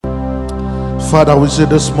Father, we say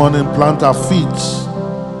this morning, plant our feet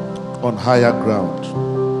on higher ground.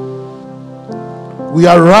 We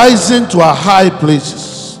are rising to our high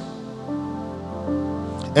places,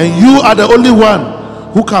 and you are the only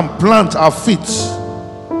one who can plant our feet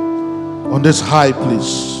on this high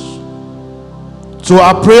place. So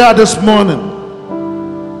our prayer this morning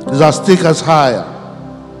is to take us higher,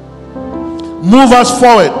 move us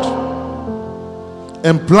forward,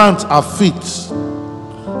 and plant our feet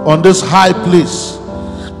on this high place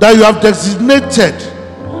that you have designated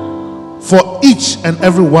for each and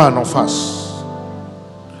every one of us,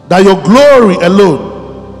 that your glory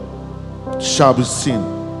alone shall be seen.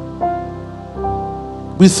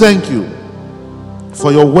 We thank you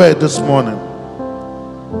for your word this morning.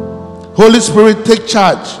 Holy Spirit, take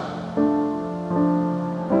charge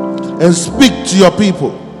and speak to your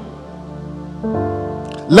people.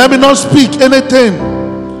 Let me not speak anything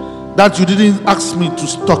that you didn't ask me to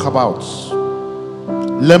talk about.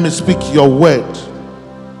 Let me speak your word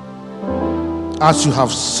as you have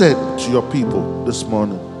said to your people this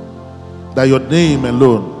morning, that your name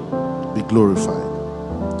alone be glorified.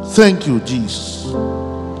 Thank you, Jesus,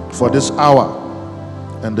 for this hour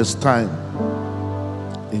and this time.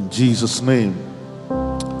 In Jesus' name,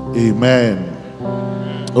 amen.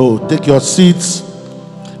 Oh, take your seats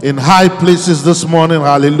in high places this morning.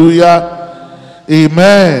 Hallelujah.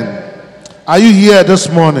 Amen. Are you here this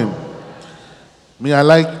morning? Me, I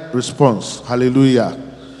like response. Hallelujah.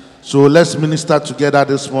 So let's minister together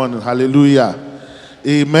this morning. Hallelujah.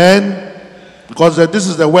 Amen. Because this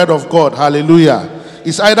is the word of God. Hallelujah.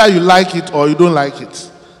 It's either you like it or you don't like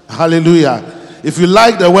it. Hallelujah. If you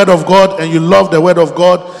like the word of God and you love the word of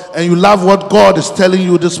God and you love what God is telling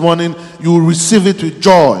you this morning, you will receive it with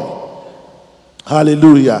joy.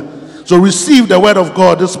 Hallelujah. So receive the word of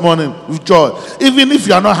God this morning with joy. Even if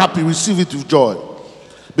you are not happy, receive it with joy,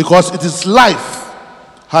 because it is life.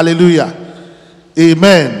 Hallelujah.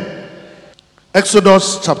 Amen.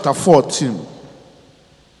 Exodus chapter 14,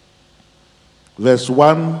 verse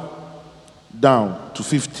 1 down to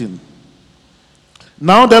 15.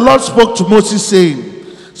 Now the Lord spoke to Moses,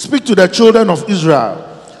 saying, speak to the children of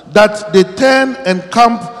Israel, that they turn and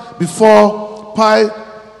camp before Pi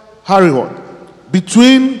Hahiroth,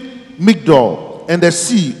 between Migdol and the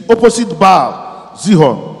sea, opposite Baal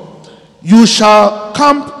Zihon. You shall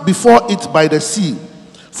camp before it by the sea.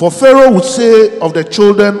 For Pharaoh would say of the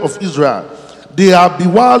children of Israel, they are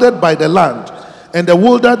bewildered by the land, and the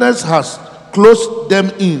wilderness has closed them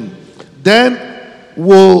in. Then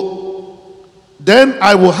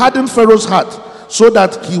I will harden Pharaoh's heart, so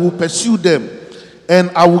that he will pursue them, and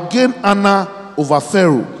I will gain honor over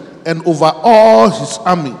Pharaoh and over all his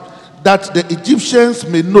army, that the Egyptians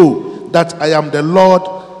may know that I am the Lord.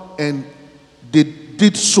 And they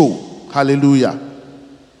did so. Hallelujah.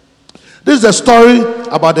 This is a story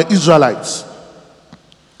about the Israelites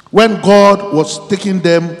when God was taking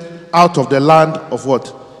them out of the land of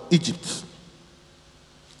what? Egypt.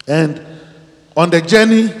 And on the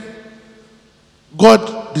journey,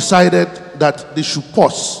 God decided that they should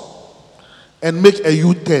pause and make a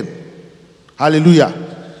U-turn. Hallelujah.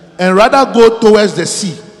 And rather go towards the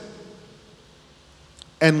sea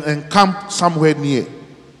and camp somewhere near.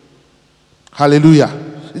 Hallelujah.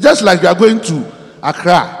 It's just like you are going to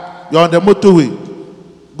Accra. You're on the motorway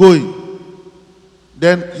going.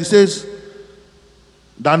 Then he says,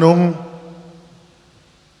 Danon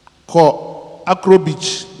call Accra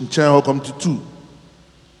Beach in China, come to 2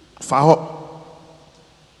 Faho.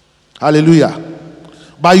 Hallelujah.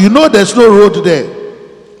 But you know there's no road there.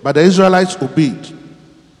 But the Israelites obeyed,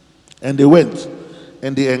 and they went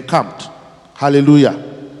and they encamped. Hallelujah.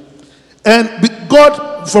 And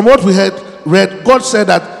God, from what we had read, God said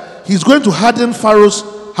that he's going to harden Pharaoh's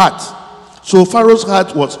heart. So Pharaoh's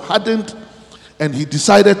heart was hardened, and he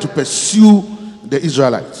decided to pursue the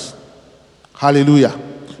Israelites. Hallelujah.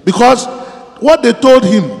 Because what they told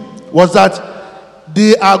him was that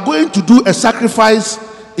they are going to do a sacrifice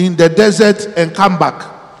in the desert and come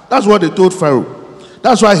back. That's what they told Pharaoh.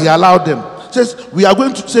 That's why he allowed them. He says, we are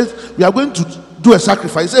going to do a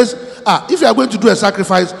sacrifice. He says, if you are going to do a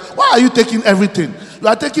sacrifice, why are you taking everything? You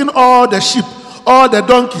are taking all the sheep, all the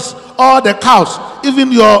donkeys, all the cows,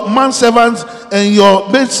 even your manservants and your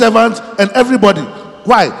maidservants and everybody.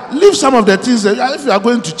 Why? Leave some of the things. If you are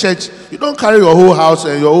going to church, you don't carry your whole house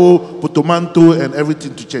and your whole potomanto and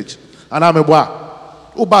everything to church. And I'm a boy.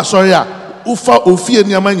 Uba sorry, ufa ofie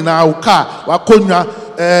niyama nyina uka wakonya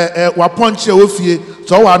waponche ofie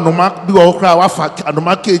so wa noma bi wo kra wa fa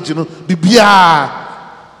anoma cage no bibia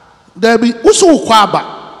there be uso kwaba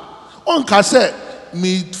onka se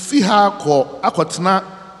me fi ha ko akotena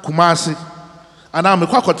Kumasi and I'm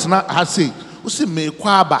akotena ha say usi me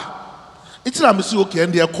kwaba. It's not me see okay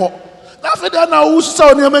and they call. Now for that now who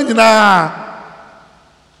saw na.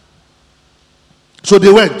 So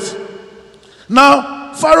they went.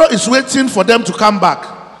 Now Pharaoh is waiting for them to come back.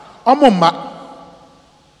 Omomba.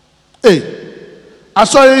 Hey, I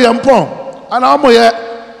saw you yampon. And I'm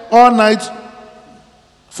here all night.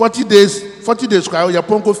 40 days cry your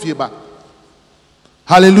ponko fever.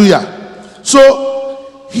 Hallelujah.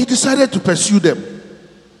 So he decided to pursue them.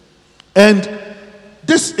 And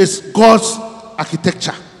this is God's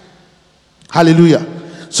architecture. Hallelujah.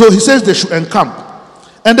 So he says they should encamp.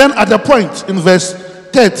 And then at the point in verse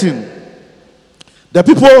 13, the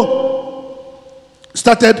people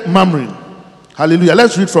started murmuring. Hallelujah.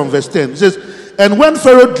 Let's read from verse 10. It says, and when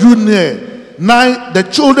Pharaoh drew nigh, the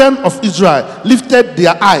children of Israel lifted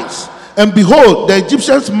their eyes, and behold, the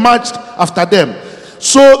Egyptians marched after them.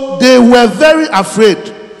 So they were very afraid,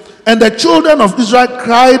 and the children of Israel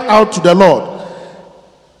cried out to the Lord.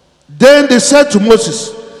 Then they said to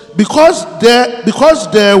Moses, because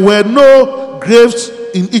there were no graves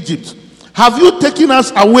in Egypt, have you taken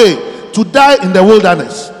us away to die in the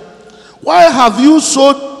wilderness? Why have you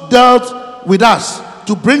so dealt with us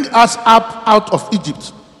to bring us up out of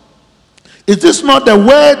Egypt? Is this not the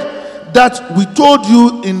word that we told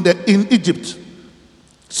you in Egypt,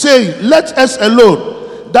 saying, let us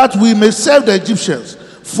alone, that we may serve the Egyptians?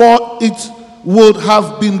 For it would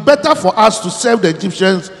have been better for us to serve the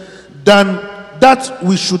Egyptians than that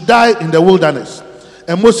we should die in the wilderness.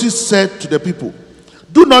 And Moses said to the people,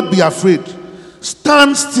 do not be afraid.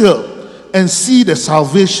 Stand still and see the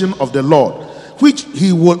salvation of the Lord, which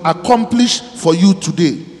he will accomplish for you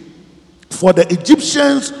today. For the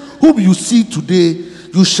Egyptians whom you see today,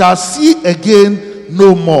 you shall see again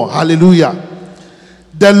no more. Hallelujah.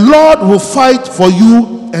 The Lord will fight for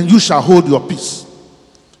you, and you shall hold your peace.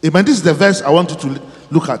 Amen. This is the verse I want you to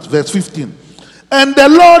look at. Verse 15. And the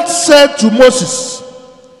Lord said to Moses,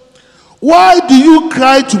 why do you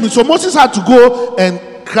cry to me? So Moses had to go and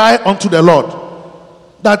cry unto the Lord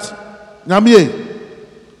that Namie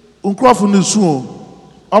unkrofu nisu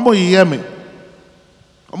omo yiyeme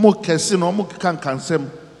omo kese no omo kansem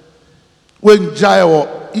when jai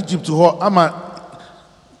or Egypt ho ama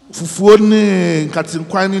fufuo ni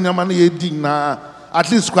nkatinkwan ni nyama na yedi na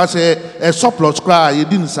at least kwa say a surplus cry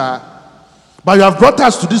yedi nsa. But you have brought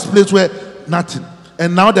us to this place where nothing,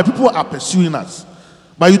 and now the people are pursuing us.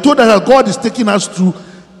 But you told us that God is taking us to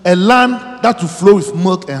a land that will flow with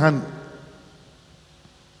milk and honey.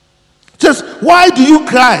 Just why do you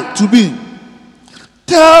cry to me?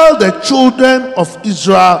 Tell the children of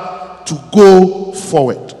Israel to go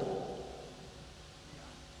forward.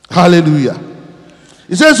 Hallelujah.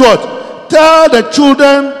 It says what? Tell the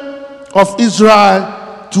children of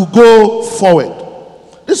Israel to go forward.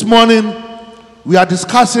 This morning we are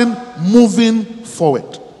discussing moving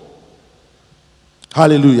forward.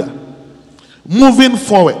 Hallelujah. Moving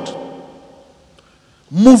forward.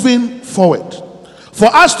 Moving forward. For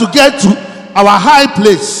us to get to our high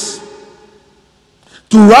place,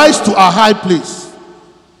 to rise to our high place,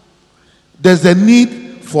 there's a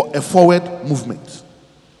need for a forward movement.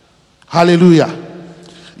 Hallelujah.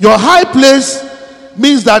 Your high place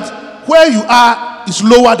means that where you are is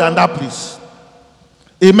lower than that place.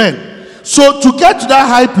 Amen. So to get to that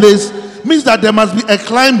high place means that there must be a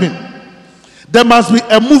climbing. There must be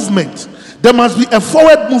a movement. There must be a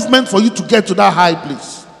forward movement for you to get to that high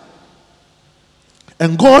place.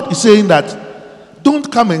 And God is saying that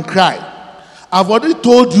don't come and cry. I've already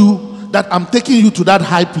told you that I'm taking you to that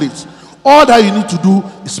high place. All that you need to do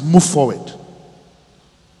is move forward.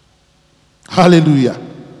 Hallelujah.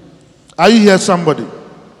 Are you here, somebody?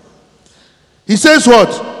 He says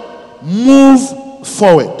what? Move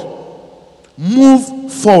forward.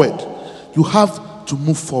 Move forward. You have to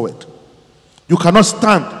move forward. You cannot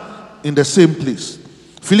stand in the same place.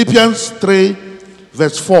 Philippians 3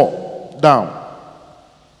 verse 4 down.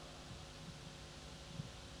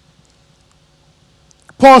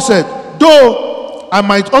 Paul said, though I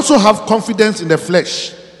might also have confidence in the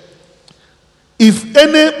flesh, if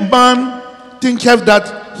any man thinketh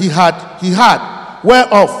that he had,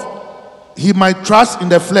 whereof he might trust in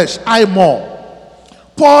the flesh, I more.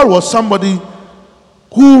 Paul was somebody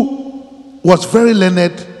who was very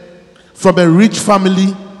learned, from a rich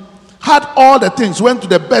family, had all the things, went to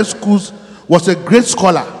the best schools, was a great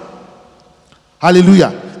scholar.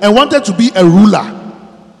 Hallelujah. And wanted to be a ruler,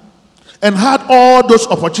 and had all those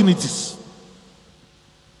opportunities.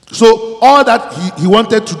 So all that he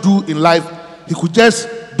wanted to do in life, he could just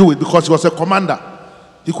do it because he was a commander.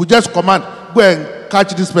 He could just command, go and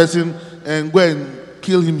catch this person and go and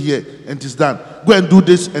kill him here, and it is done. Go and do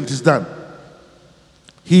this, and it is done.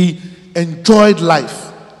 He enjoyed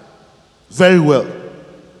life very well.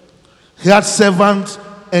 He had servants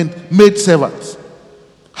and maid servants.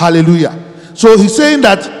 Hallelujah. So he's saying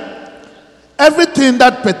that everything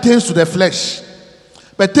that pertains to the flesh,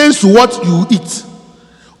 pertains to what you eat,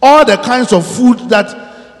 all the kinds of food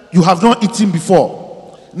that you have not eaten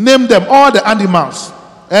before, name them, all the animals,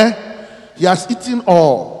 he has eaten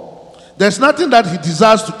all. There's nothing that he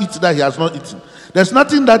desires to eat that he has not eaten. There's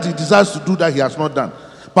nothing that he desires to do that he has not done.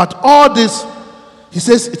 But all this, he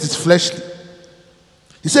says, it is fleshly.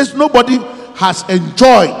 He says nobody has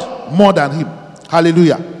enjoyed more than him.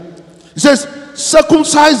 Hallelujah. He says,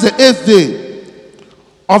 circumcise the 8th day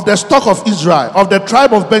of the stock of Israel, of the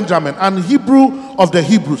tribe of Benjamin, and Hebrew of the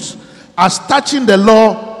Hebrews, as touching the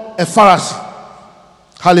law, a Pharisee.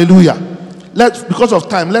 Hallelujah. Because of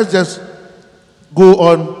time, let's just go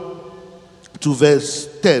on to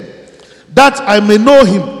verse 10. That I may know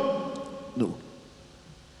him. No.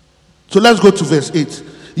 So let's go to verse 8.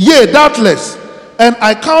 Yea, doubtless, and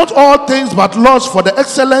I count all things but loss for the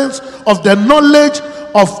excellence of the knowledge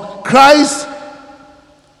of Christ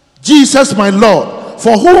Jesus my Lord,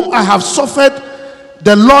 for whom I have suffered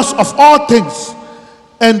the loss of all things,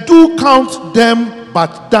 and do count them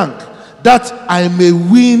but dung, that I may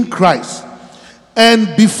win Christ,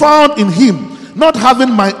 and be found in him, not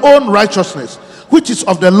having my own righteousness, which is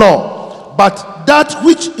of the law, but that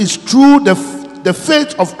which is through the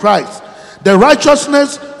faith of Christ, the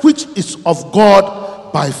righteousness which is of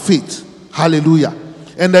God by faith. Hallelujah.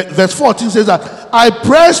 And verse 14 says that I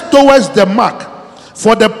press towards the mark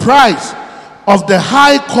for the prize of the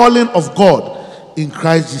high calling of God in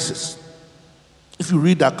Christ Jesus. If you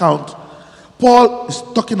read the account, Paul is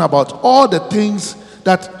talking about all the things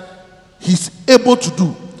that he's able to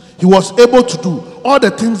do. He was able to do all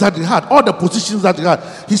the things that he had, all the positions that he had.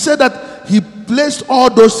 He said that he placed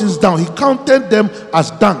all those things down. He counted them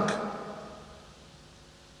as dung.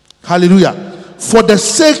 Hallelujah. For the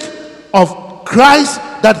sake of Christ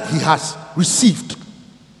that he has received.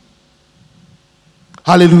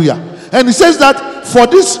 Hallelujah. And he says that for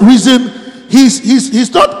this reason, he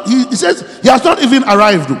says he has not even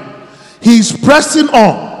arrived. He's pressing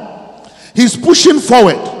on. He's pushing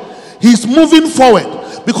forward. He's moving forward.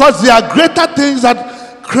 Because there are greater things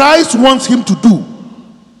that Christ wants him to do.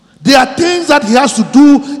 There are things that he has to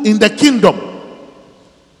do in the kingdom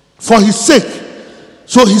for his sake.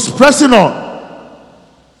 So he's pressing on.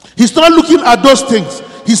 He's not looking at those things.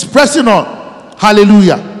 He's pressing on.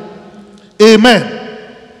 Hallelujah. Amen.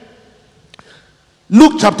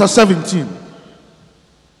 Luke chapter 17.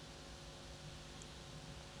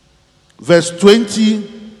 Verse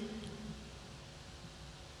 20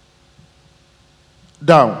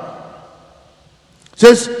 down. It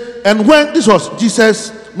says, and when this was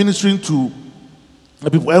Jesus ministering to the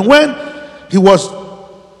people, and when he was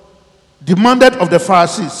demanded of the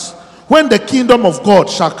Pharisees, when the kingdom of God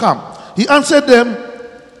shall come, he answered them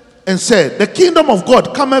and said, the kingdom of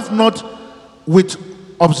God cometh not with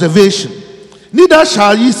observation, neither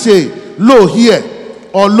shall ye say, lo here,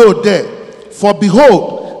 or lo there, for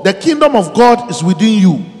behold, the kingdom of God is within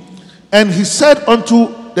you. And he said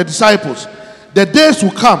unto the disciples, the days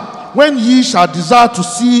will come when ye shall desire to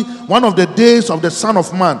see one of the days of the Son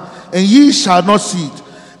of Man, and ye shall not see it.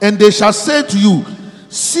 And they shall say to you,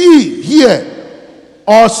 see here,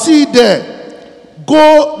 or see there.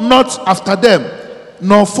 Go not after them,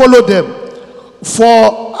 nor follow them.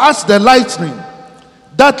 For as the lightning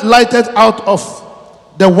that lighteth out of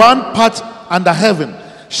the one part under heaven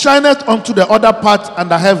shineth unto the other part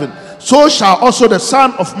under heaven, so shall also the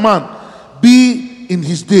Son of Man be in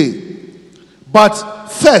his day. But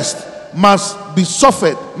first must be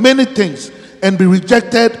suffered many things, and be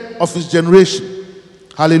rejected of his generation.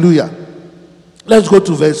 Hallelujah. Let's go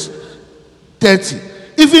to verse 30.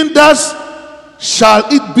 Even thus shall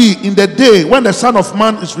it be in the day when the Son of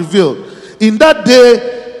Man is revealed. In that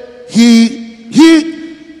day he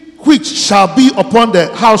which shall be upon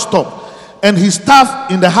the housetop, and his staff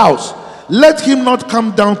in the house, let him not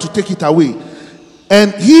come down to take it away.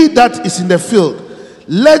 And he that is in the field,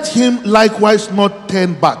 let him likewise not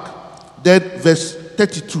turn back. Then verse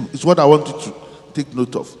 32 is what I want you to take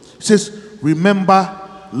note of. It says, remember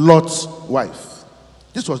Lot's wife.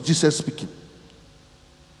 This was Jesus speaking.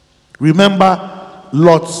 Remember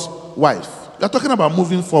Lot's wife. You're talking about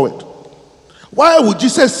moving forward. Why would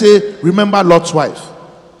Jesus say, remember Lot's wife?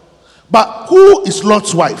 But who is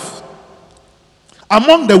Lot's wife?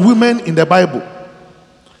 Among the women in the Bible,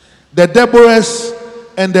 the Deborahs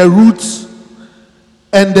and the Ruths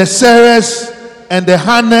and the Sarahs and the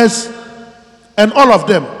Hannahs and all of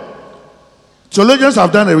them. Theologians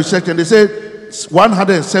have done a research and they say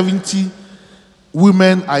 170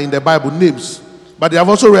 women are in the Bible, names. But they have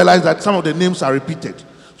also realized that some of the names are repeated.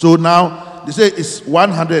 So now they say it's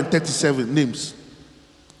 137 names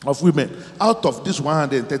of women. Out of this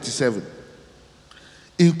 137,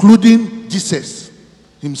 including Jesus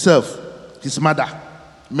himself, his mother,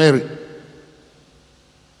 Mary,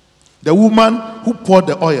 the woman who poured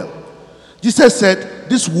the oil. Jesus said,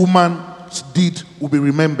 this woman's deed will be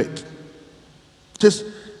remembered. Just,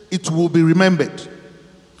 it will be remembered.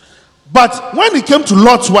 But when it came to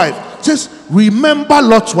Lot's wife, just remember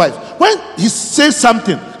Lot's wife. When he says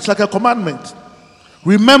something, it's like a commandment.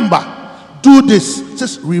 Remember, do this.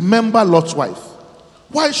 Just remember Lot's wife.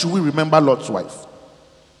 Why should we remember Lot's wife?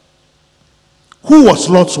 Who was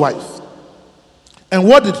Lot's wife? And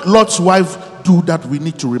what did Lot's wife do that we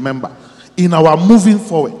need to remember in our moving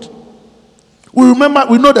forward? We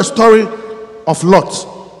know the story of Lot.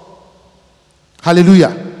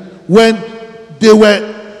 Hallelujah. When they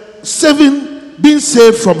were being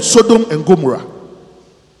saved from Sodom and Gomorrah,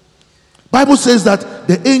 Bible says that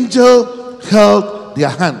the angel held their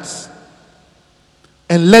hands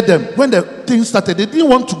and led them. When the thing started, they didn't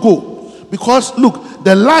want to go because look,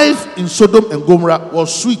 the life in Sodom and Gomorrah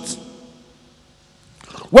was sweet.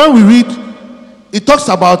 When we read, it talks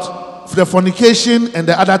about the fornication and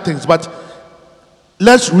the other things, but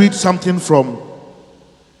let's read something from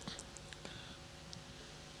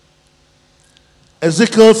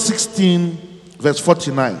Ezekiel 16 verse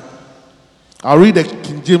 49. I'll read the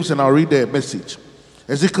King James and I'll read the Message.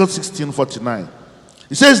 Ezekiel 16:49.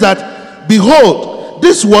 It says that, behold,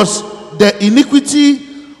 this was the iniquity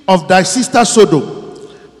of thy sister Sodom,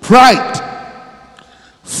 pride,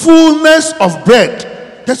 fullness of bread.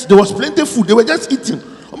 There was plenty of food. They were just eating.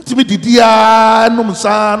 She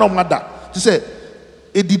said,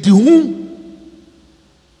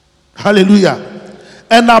 hallelujah.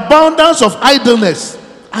 And abundance of idleness.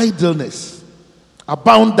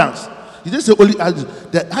 Abundance. He didn't say only idleness.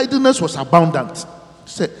 The idleness was abundant.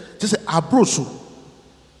 He said, abroso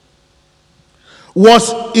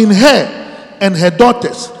was in her and her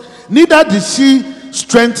daughters. Neither did she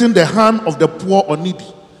strengthen the hand of the poor or needy.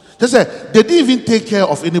 They said they didn't even take care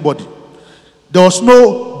of anybody. There was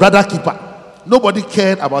no brother keeper. Nobody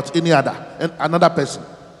cared about another person.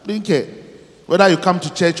 Didn't care. Whether you come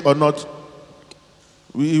to church or not,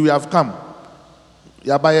 we have come.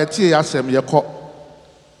 Yabayati yasem yeko.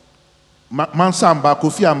 Mansamba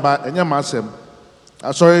kofi amba enye mansem.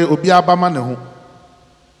 Sorry, obi abama ne ho.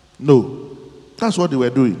 No. That's what they were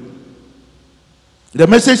doing. The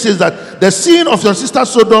message says that the sin of your sister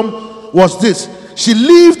Sodom was this. She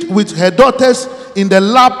lived with her daughters in the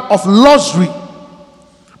lap of luxury,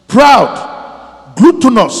 proud,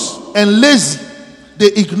 gluttonous, and lazy. They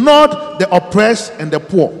ignored the oppressed and the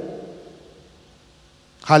poor.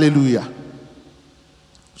 Hallelujah.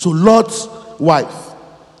 So Lot's wife,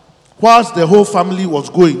 whilst the whole family was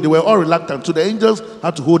going, they were all reluctant. So the angels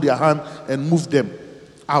had to hold their hand and move them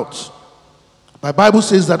out. My Bible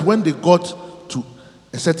says that when they got to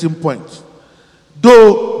a certain point,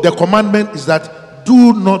 though the commandment is that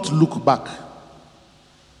do not look back,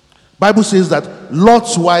 Bible says that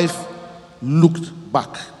Lot's wife looked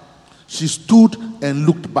back. She stood and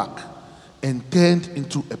looked back and turned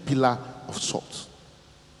into a pillar of salt.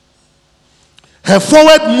 Her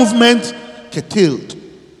forward movement curtailed.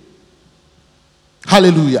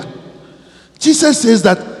 Hallelujah. Jesus says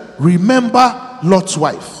that remember Lot's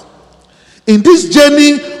wife. In this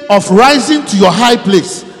journey of rising to your high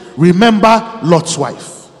place, remember Lot's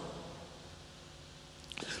wife.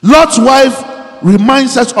 Lot's wife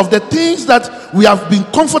reminds us of the things that we have been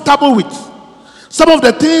comfortable with. Some of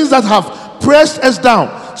the things that have pressed us down.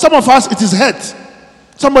 Some of us, it is hurt.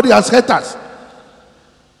 Somebody has hurt us.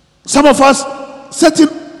 Some of us, certain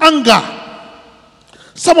anger.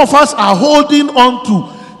 Some of us are holding on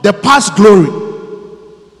to the past glory.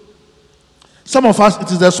 Some of us,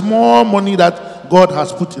 it is the small money that God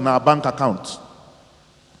has put in our bank account.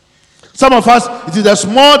 Some of us, it is the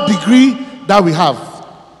small degree that we have.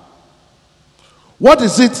 What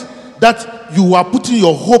is it that you are putting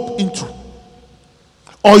your hope into?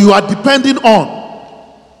 Or you are depending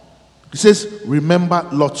on? He says, remember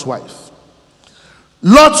Lot's wife.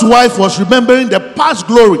 Lot's wife was remembering the past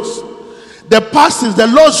glories. The past is the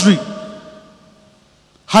luxury.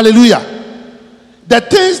 Hallelujah. The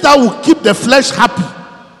things that will keep the flesh happy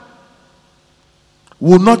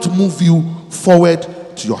will not move you forward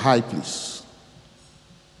to your high place.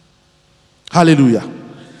 Hallelujah.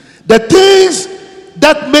 The things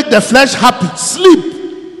that make the flesh happy,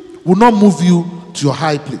 sleep, will not move you to your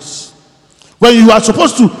high place. When you are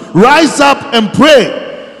supposed to rise up and pray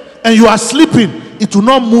and you are sleeping, it will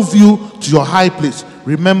not move you to your high place.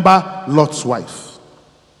 remember Lot's wife.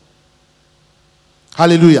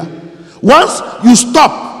 Hallelujah. Once you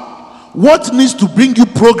stop what needs to bring you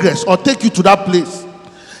progress or take you to that place,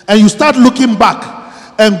 and you start looking back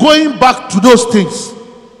and going back to those things,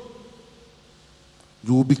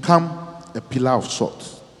 you will become a pillar of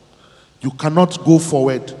salt. You cannot go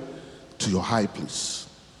forward to your high place.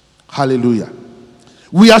 Hallelujah.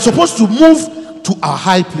 We are supposed to move to our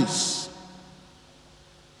high place.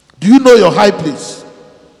 Do you know your high place?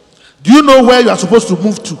 Do you know where you are supposed to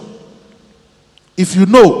move to? If you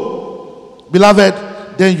know,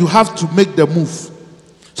 beloved, then you have to make the move.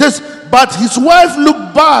 It says, but his wife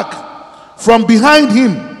looked back from behind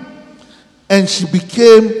him, and she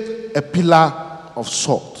became a pillar of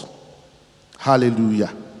salt.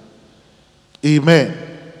 Hallelujah. Amen.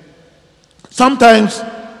 Sometimes,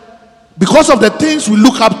 because of the things we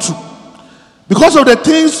look up to, because of the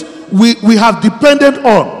things we have depended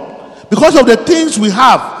on, because of the things we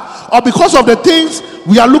have, or because of the things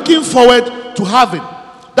we are looking forward to having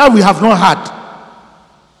that we have not had.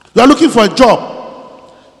 You are looking for a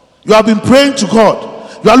job. You have been praying to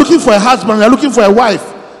God. You are looking for a husband. You are looking for a wife.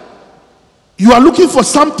 You are looking for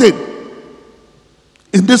something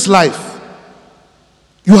in this life.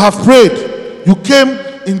 You have prayed. You came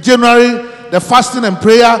in January, the fasting and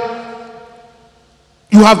prayer.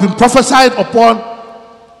 You have been prophesied upon.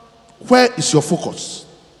 Where is your focus?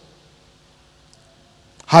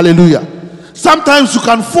 Hallelujah. Sometimes you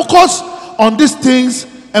can focus on these things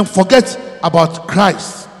and forget about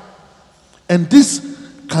Christ. And this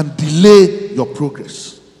can delay your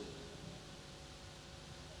progress.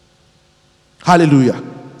 Hallelujah.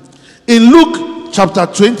 In Luke chapter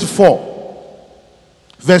 24,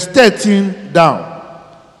 verse 13 down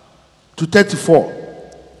to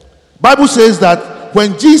 34, Bible says that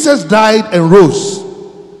when Jesus died and rose,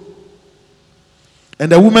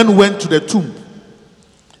 and the woman went to the tomb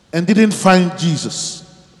and didn't find Jesus,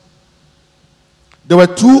 there were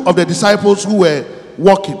two of the disciples who were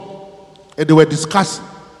walking and they were discussing.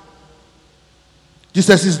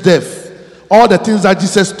 Jesus is deaf. All the things that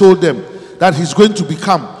Jesus told them that he's going to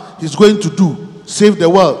become, he's going to do, save the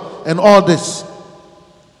world, and all this.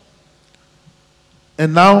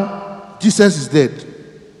 And now Jesus is dead.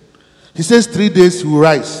 He says 3 days he will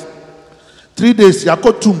rise. 3 days,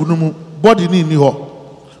 body ni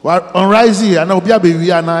ho. On rising, and I'll be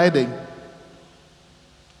a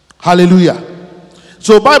hallelujah.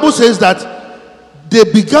 So Bible says that they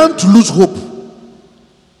began to lose hope.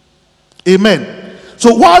 Amen.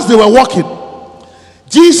 So whilst they were walking,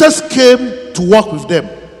 Jesus came to walk with them.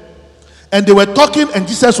 And they were talking and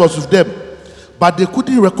Jesus was with them. But they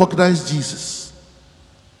couldn't recognize Jesus.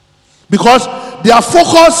 Because their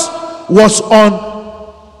focus was on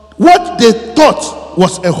what they thought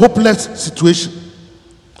was a hopeless situation.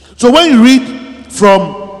 So when you read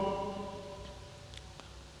from,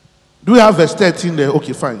 do we have verse 13 there?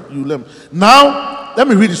 Okay, fine. You let me. Now, let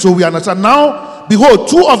me read it so we understand. Now, behold,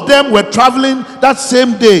 two of them were traveling that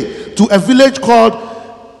same day to a village called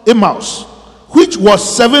Emmaus, which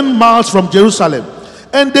was 7 miles from Jerusalem.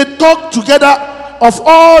 And they talked together of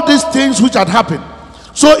all these things which had happened.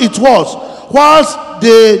 So it was, whilst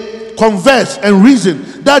they conversed and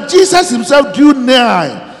reasoned, that Jesus himself drew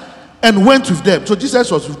nigh and went with them. So Jesus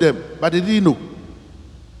was with them, but they didn't know.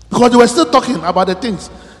 Because they were still talking about the things,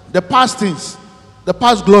 the past things, the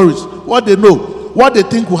past glories, what they know, what they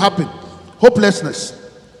think will happen,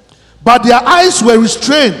 hopelessness. But their eyes were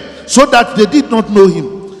restrained so that they did not know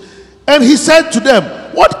him. And he said to them,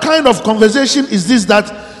 what kind of conversation is this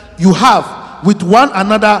that you have with one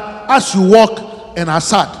another as you walk and are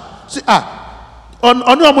sad? See,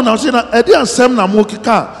 on your own, say, I didn't say,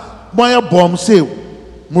 "Moya bomb say,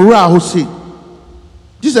 Mura who say."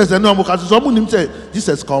 Jesus said, "No, because someone him say,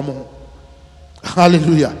 Jesus come."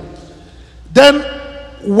 Hallelujah. Then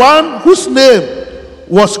one whose name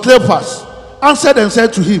was Cleopas answered and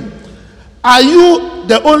said to him, "Are you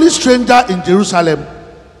the only stranger in Jerusalem?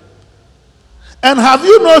 And have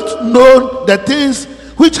you not known the things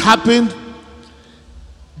which happened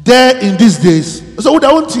there in these days?" So we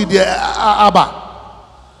don't see the Abba.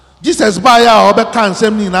 Jesus by ya obe kan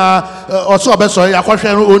sem ni na oso obe so ya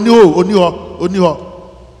kwahwe oni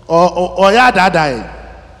o ya dadai.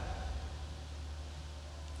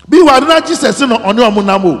 Be wa na Jesus no oni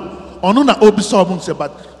omunamo onu na obi so omun say,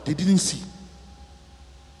 but they didn't see.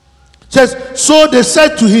 Says, so they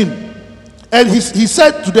said to him, and he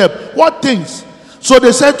said to them, what things? So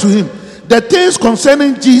they said to him, the things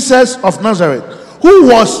concerning Jesus of Nazareth, who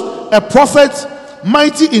was a prophet,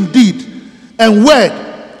 mighty indeed, and word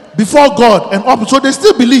before God and up. So they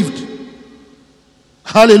still believed.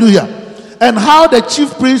 Hallelujah. And how the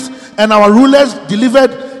chief priests and our rulers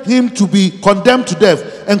delivered him to be condemned to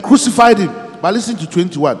death and crucified him. But listen to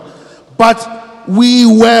 21. But we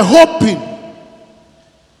were hoping,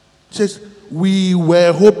 it says, we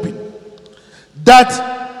were hoping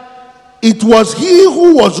that it was he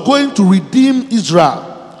who was going to redeem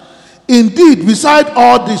Israel. Indeed, beside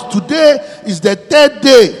all this, today is the third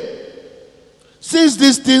day since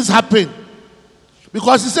these things happened.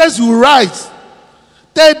 Because he says you rise.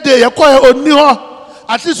 Third day, at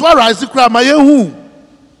least one rise,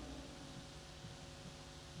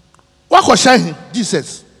 what was saying?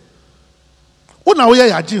 Jesus. Una we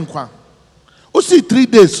ya jin kwa. O see 3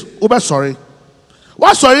 days, over sorry.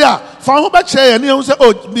 What sorry ya? Fa ho ba che ya ne hu say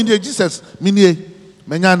oh me Jesus, me nie.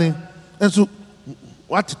 Menyane. Enso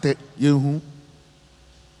what te ye hu.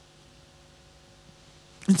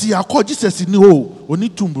 Nti ya call Jesus ni ho, oni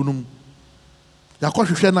tumbunum. Ya call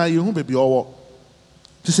hwehwe na ye hu baby owo.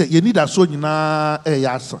 To say you need a so nyina e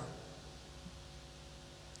yasa.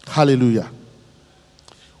 Hallelujah.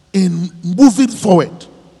 In moving forward,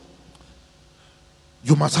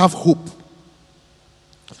 you must have hope.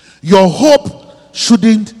 Your hope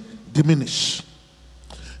shouldn't diminish.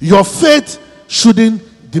 Your faith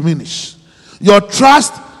shouldn't diminish. Your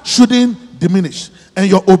trust shouldn't diminish. And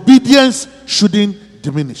your obedience shouldn't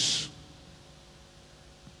diminish.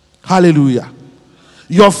 Hallelujah.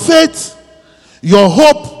 Your faith, your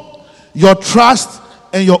hope, your trust,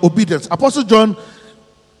 and your obedience. Apostle John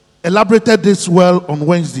elaborated this well on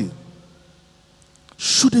Wednesday.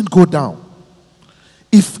 Shouldn't go down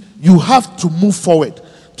if you have to move forward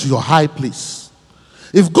to your high place.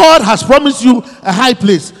 If God has promised you a high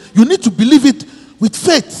place, you need to believe it with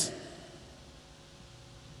faith.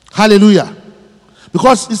 Hallelujah.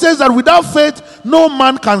 Because it says that without faith, no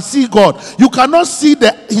man can see God. You cannot see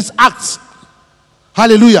his acts.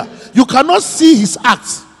 Hallelujah. You cannot see his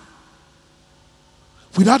acts.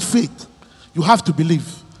 Without faith, you have to believe.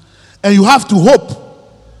 And you have to hope.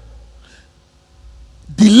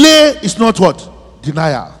 Delay is not what?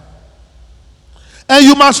 Denial. And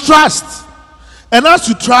you must trust. And as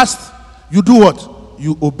you trust, you do what?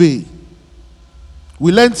 You obey.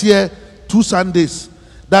 We learned here 2 Sundays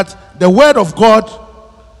that the word of God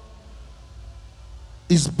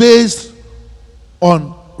is based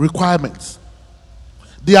on requirements.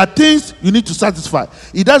 There are things you need to satisfy.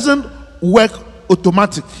 It doesn't work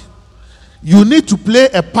automatic. You need to play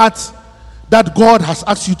a part that God has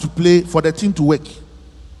asked you to play for the thing to work.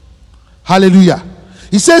 Hallelujah.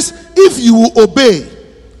 He says, if you will obey,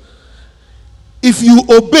 if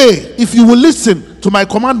you will listen to my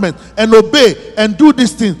commandment and obey and do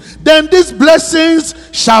these things, then these blessings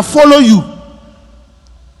shall follow you.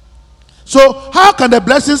 So how can the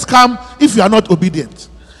blessings come if you are not obedient?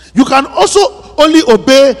 You can also only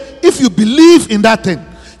obey if you believe in that thing.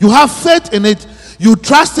 You have faith in it, you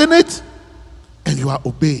trust in it, and you are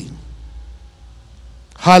obeying.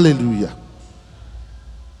 Hallelujah.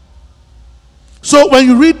 So when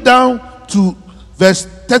you read down to verse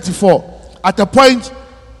 34, at a point,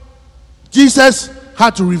 Jesus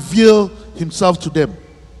had to reveal himself to them.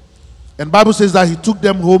 And the Bible says that he took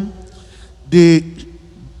them home, they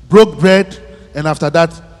broke bread, and after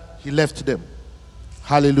that, he left them.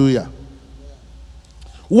 Hallelujah.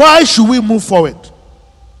 Why should we move forward?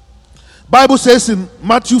 Bible says in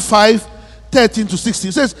Matthew 5:13-16,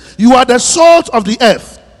 it says, you are the salt of the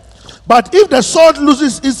earth. But if the salt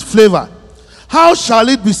loses its flavor, how shall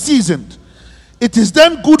it be seasoned? It is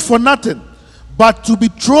then good for nothing, but to be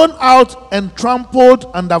thrown out and trampled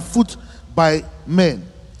underfoot by men.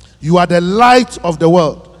 You are the light of the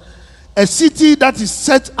world. A city that is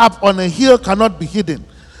set up on a hill cannot be hidden,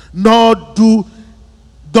 nor do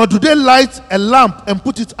they light a lamp and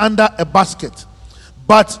put it under a basket,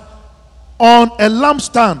 but on a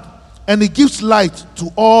lampstand, and it gives light to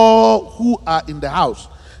all who are in the house.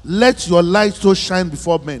 Let your light so shine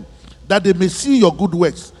before men, that they may see your good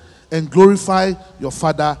works and glorify your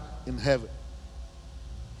Father in heaven.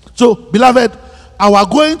 So, beloved, our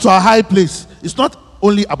going to a high place is not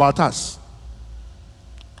only about us.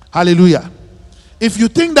 Hallelujah. If you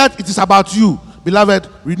think that it is about you, beloved,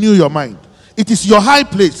 renew your mind. It is your high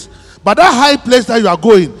place. But that high place that you are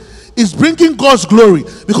going is bringing God's glory,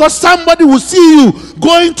 because somebody will see you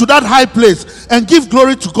going to that high place and give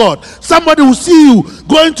glory to God. Somebody will see you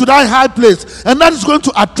going to that high place, and that is going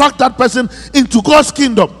to attract that person into God's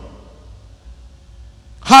kingdom.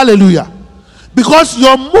 Hallelujah. Because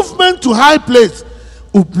your movement to high place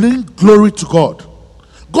will bring glory to God.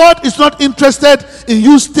 God is not interested in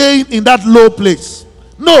you staying in that low place.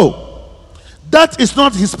 No, that is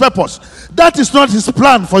not his purpose. That is not his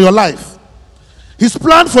plan for your life. His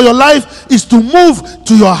plan for your life is to move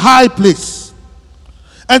to your high place.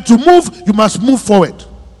 And to move, you must move forward.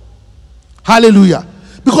 Hallelujah.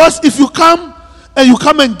 Because if you come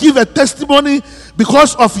and give a testimony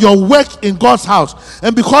because of your work in God's house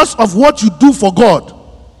and because of what you do for God,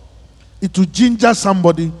 it will ginger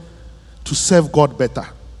somebody to serve God better.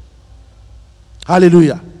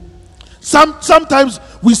 Hallelujah. Sometimes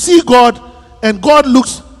we see God and God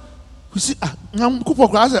looks, we see,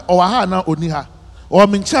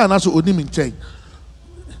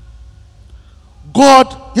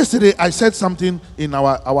 God, yesterday I said something in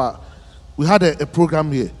our we had a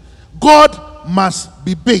program here. God must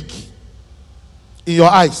be big in your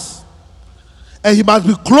eyes, and he must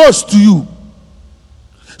be close to you.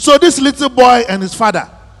 So this little boy and his father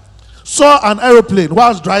saw an aeroplane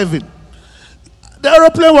whilst driving. The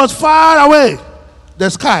aeroplane was far away, the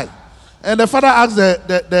sky. And the father asked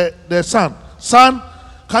the son,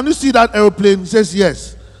 can you see that aeroplane? He says,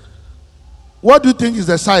 yes. What do you think is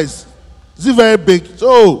the size? Is it very big?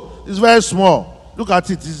 So, it's very small. Look at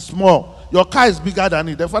it, it's small. Your car is bigger than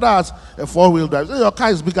it. The father has a 4-wheel drive. So your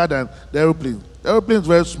car is bigger than the aeroplane. The aeroplane is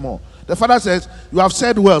very small. The father says, you have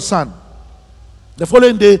said well, son. The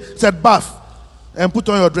following day, said, bath and put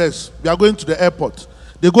on your dress. We are going to the airport.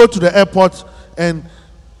 They go to the airport and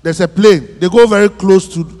there's a plane. They go very close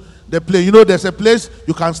to the plane. You know, there's a place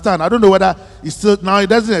you can stand. I don't know whether it's still, now it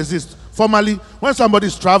doesn't exist. Formerly, when somebody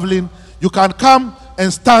is traveling, you can come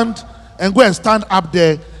and stand and go and stand up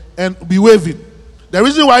there and be waving. The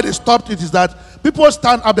reason why they stopped it is that people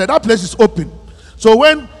stand up there. That place is open. So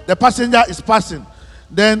when the passenger is passing,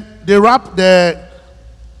 then they wrap the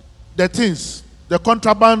things, the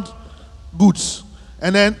contraband goods,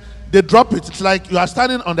 and then they drop it. It's like you are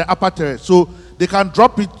standing on the upper terrace. So they can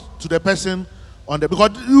drop it to the person on the,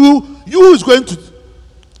 because you is going to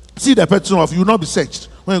see the person off. You will not be searched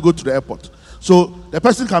when you go to the airport. So the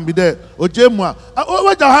person can be there. Where's your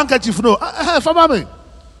handkerchief? No.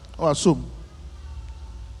 Oh, assume.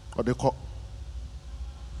 Or they call.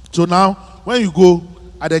 So now, when you go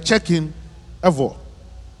at the check-in, ever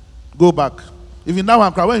go back. Even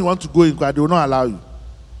now, when you want to go in, they will not allow you.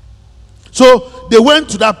 So they went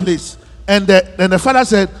to that place, and the father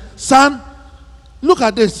said, son, look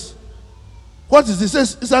at this. What is this? He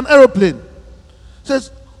says, it's an aeroplane. He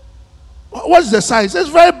says, what is the size? He says,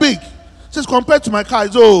 very big. He says, compared to my car,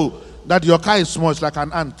 it's, oh, that your car is small, it's like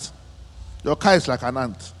an ant. Your car is like an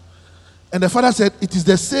ant. And the father said, it is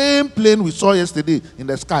the same plane we saw yesterday in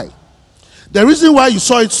the sky. The reason why you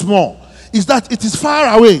saw it small is that it is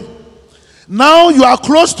far away. Now you are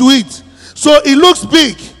close to it. So it looks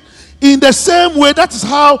big. In the same way, that is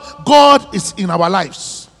how God is in our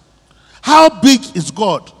lives. How big is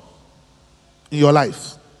God in your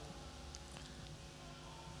life?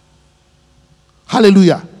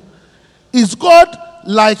 Hallelujah. Is God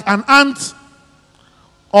like an ant,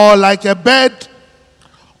 or like a bird,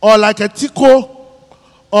 or like a tico,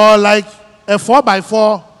 or like a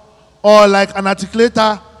 4x4, or like an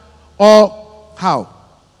articulator, or how?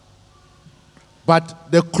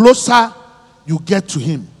 But the closer you get to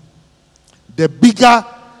him, the bigger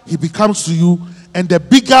he becomes to you, and the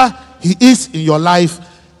bigger he is in your life,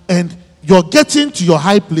 and your getting to your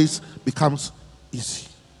high place becomes easy.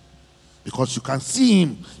 Because you can see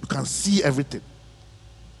him, you can see everything.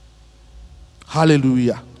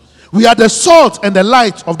 Hallelujah. We are the salt and the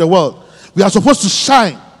light of the world. We are supposed to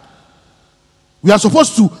shine. We are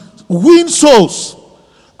supposed to win souls.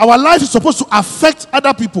 Our life is supposed to affect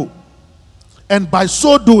other people. And by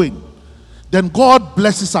so doing, then God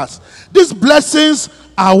blesses us. These blessings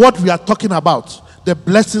are what we are talking about. The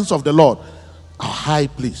blessings of the Lord. Our high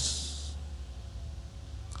place.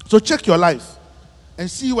 So check your life and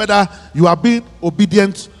see whether you are being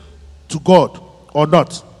obedient to God or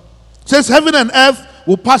not. It says heaven and earth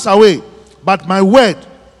will pass away, but my word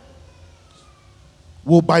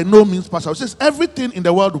will by no means pass away. It says everything in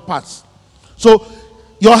the world will pass. So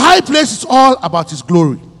your high place is all about his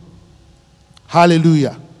glory.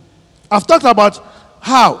 Hallelujah. I've talked about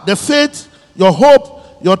how the faith, your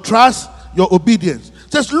hope, your trust, your obedience.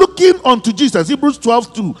 It says looking unto Jesus, Hebrews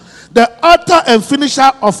 12:2, the author and finisher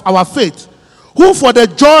of our faith, who for the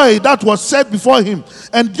joy that was set before him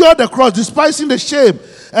endured the cross, despising the shame,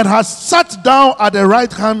 and has sat down at the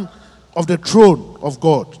right hand of the throne of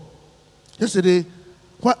God. Yesterday,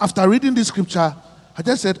 after reading this scripture, I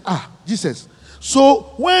just said, Jesus.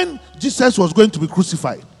 So when Jesus was going to be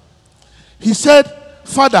crucified, he said,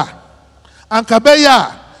 Father,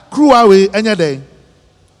 Ankabeya, Kruawe, Enyade,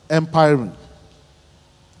 empiring.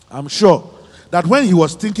 I'm sure that when he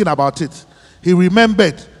was thinking about it, he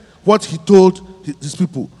remembered what he told his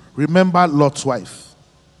people. Remember Lot's wife.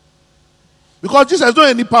 Because Jesus don't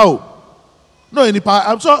any power. No,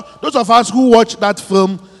 I'm sure those of us who watched that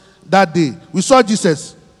film that day, we saw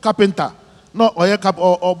Jesus, carpenter, no,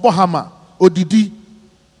 or Bohama, or Didi,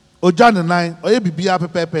 or John and Nine, or Bibia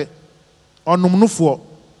Pepe, or Numnufo,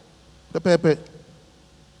 Pepe.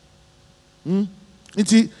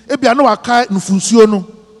 Inti, Ebia no Akai Nufusiono,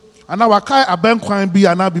 and our Kai Abenquine be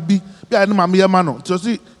an Abibi, be an Mamia Mano, to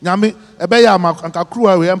see Yami, Ebeya, and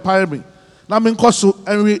Kakua, we empire me. Namin Koso,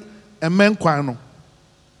 Henry, and Menquano.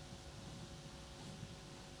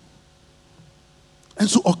 And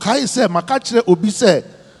so Okai said, Makachre Obi said,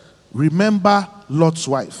 remember Lot's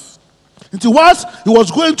wife. Until once he was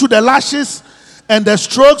going through the lashes and the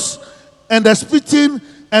strokes and the spitting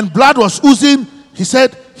and blood was oozing, he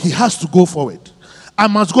said, he has to go forward. I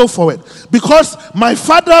must go forward because my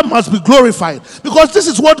Father must be glorified. Because this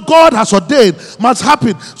is what God has ordained must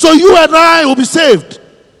happen. So you and I will be saved.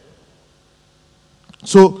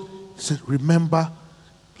 So he said, remember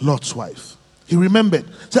Lot's wife. He remembered.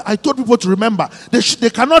 So I told people to remember. They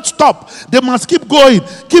cannot stop. They must keep going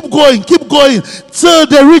till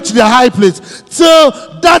they reach the high place. Till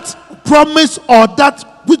that promise or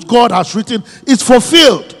that which God has written is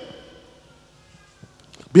fulfilled.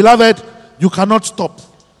 Beloved, you cannot stop.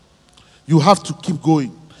 You have to keep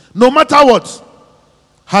going. No matter what.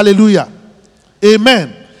 Hallelujah.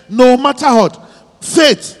 Amen. No matter what.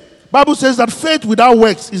 Faith. Bible says that faith without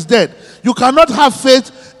works is dead. You cannot have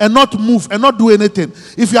faith and not move and not do anything.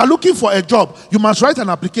 If you are looking for a job, you must write an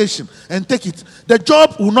application and take it. The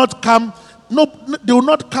job will not come. No, they will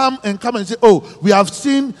not come and say, oh, we have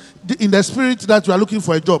seen in the spirit that you are looking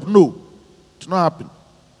for a job. No, it will not happen.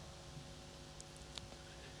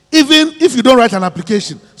 Even if you don't write an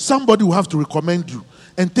application, somebody will have to recommend you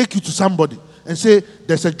and take you to somebody and say,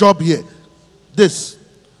 there's a job here. This.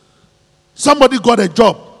 Somebody got a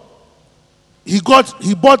job. He bought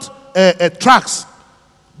trucks,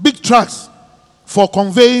 big trucks for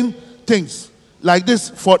conveying things like this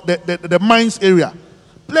for the mines area.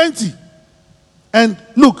 Plenty. And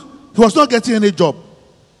look, he was not getting any job.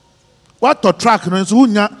 What a track,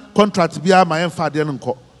 contract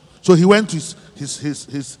so he went to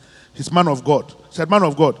his man of God. Said, man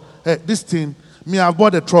of God, hey, this thing, me, I've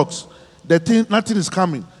bought the trucks. The thing, nothing is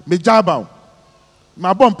coming. Me jabba.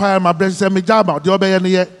 My bonfire, my blessing said, me jabba. The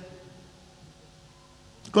obey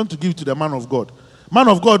going to give it to the man of God. Man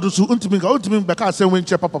of God, those who ultimately because say when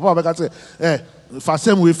papa because say, for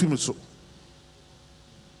same way film so.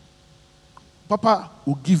 Papa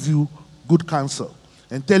will give you good counsel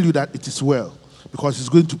and tell you that it is well because he's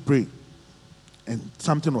going to pray and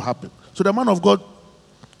something will happen. So the man of God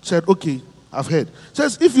said, okay, I've heard.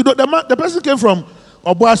 Says, if you don't, the person came from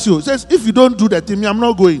Obuasio. Says, if you don't do that thing, I'm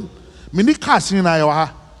not going. In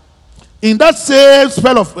that same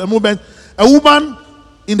spell of a moment, a woman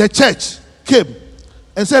in the church came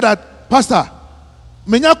and said that, Pastor,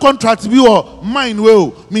 many contracts be or mine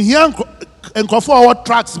will me here and call for our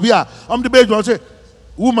tracks be the page will say,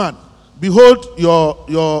 woman, behold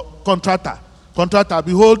your contractor,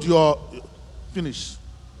 behold your finish.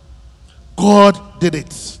 God did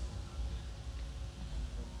it.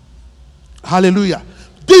 Hallelujah.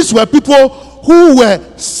 These were people who were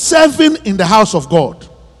serving in the house of God,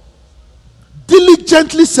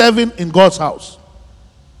 diligently serving in God's house.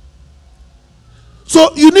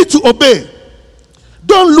 So you need to obey.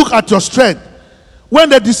 Don't look at your strength. When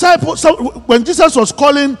when Jesus was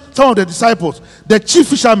calling some of the disciples, the chief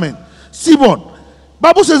fishermen, Simon,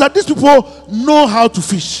 Bible says that these people know how to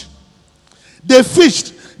fish. They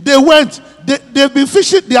fished. They went. They've been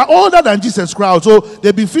fishing. They are older than Jesus' crowd, so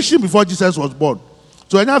they've been fishing before Jesus was born.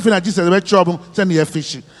 So when you feel like Jesus was trouble, send you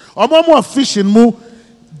fishing. Or more fishing, more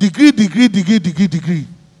degree.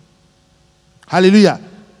 Hallelujah.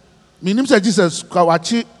 Minim said Jesus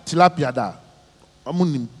kawachi tilapia da.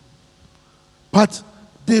 Amunim. But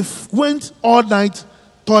they went all night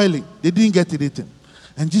toiling. They didn't get anything.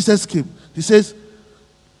 And Jesus came. He says,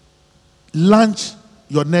 launch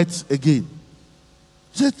your nets again.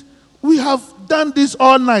 He said, we have done this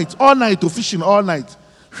all night to fishing all night.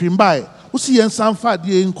 Shrimbai. Usi yen sanfa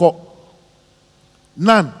die inko.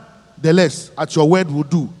 None the less at your word will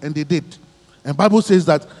do. And they did. And Bible says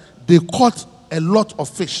that they caught a lot of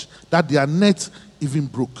fish that their net even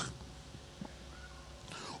broke.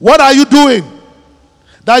 What are you doing?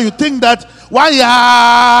 That you think that why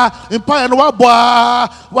empire no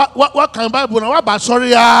what can Bible what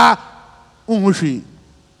sorry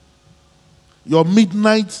your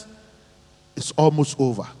midnight is almost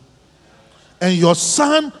over. And your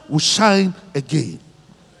sun will shine again.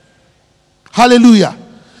 Hallelujah.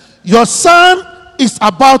 Your sun is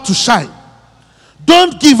about to shine.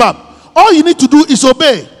 Don't give up. All you need to do is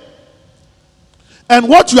obey. And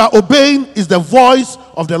what you are obeying is the voice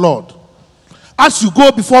of the Lord. As you go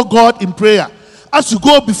before God in prayer, as you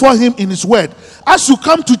go before him in his word, as you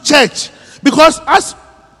come to church, because as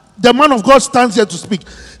the man of God stands here to speak,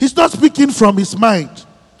 he's not speaking from his mind.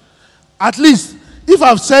 At least, if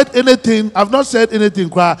I've said anything, I've not said anything,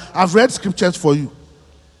 I've read scriptures for you,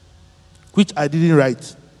 which I didn't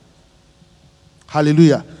write.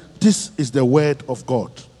 Hallelujah. This is the word of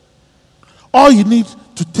God. All you need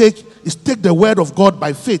to take is take the word of God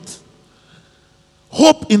by faith.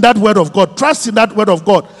 Hope in that word of God. Trust in that word of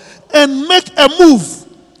God. And make a move.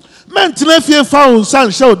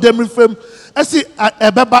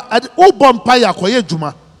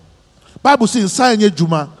 Bible says sign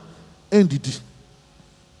juma endidi.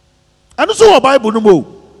 And so Bible no more.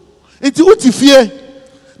 Into uti fear.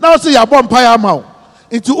 Now say ya bon paya mau.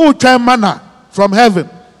 Into time manna from heaven.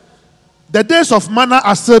 The days of manna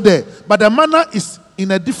are still there, but the manna is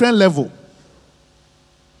in a different level.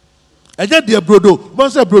 And yet the brodo, one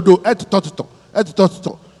say brodo, et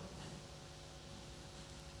toto.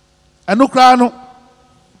 And no cry no.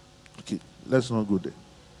 Okay, let's not go there.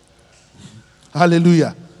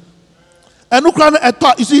 Hallelujah. And no cry at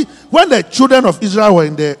all. You see, when the children of Israel were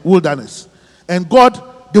in the wilderness, and God,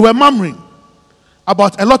 they were murmuring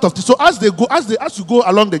about a lot of things. So as you go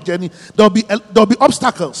along the journey, there'll be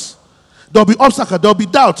obstacles. There'll be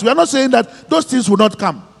doubts. We are not saying that those things will not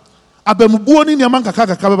come. But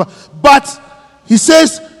he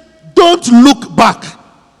says, don't look back.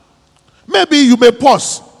 Maybe you may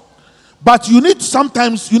pause, but you need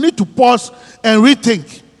to pause and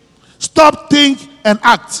rethink. Stop, think, and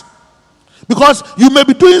act. Because you may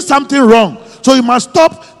be doing something wrong. So you must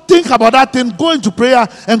stop, think about that thing, go into prayer,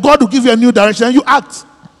 and God will give you a new direction, and you act.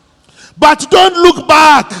 But don't look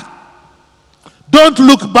back. Don't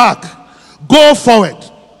look back. Go forward.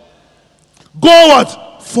 Go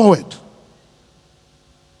what? Forward.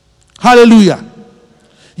 Hallelujah.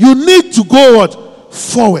 You need to go what?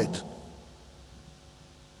 Forward.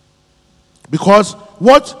 Because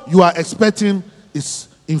what you are expecting is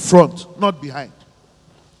in front, not behind.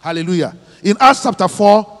 Hallelujah. In Acts chapter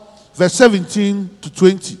 4, verse 17 to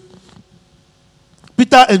 20,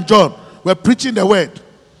 Peter and John were preaching the word.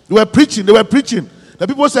 They were preaching. The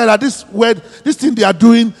people said that this word, this thing they are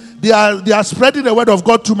doing, they are spreading the word of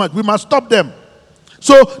God too much. We must stop them.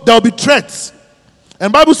 So there will be threats.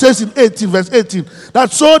 And Bible says in verse 18,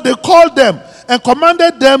 that so they called them and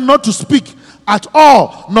commanded them not to speak at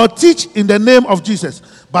all, nor teach in the name of Jesus.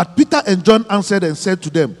 But Peter and John answered and said to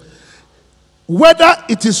them, whether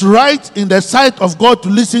it is right in the sight of God to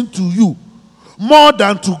listen to you more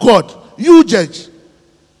than to God, you judge.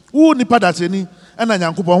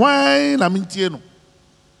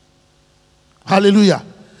 Hallelujah.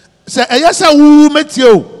 Say ayasa wu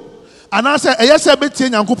metio. Ana say ayasa betie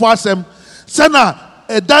Nyankopon asem. Say na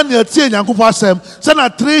Daniel tie Nyankopon asem. Say na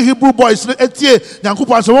 3 Hebrew boys etie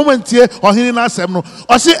Nyankopon asem. Wo mentie ohene na asem no.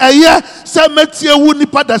 O say eye say metie wu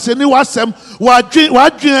nipa daseni wa asem. Wa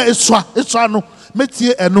dwen eswa no.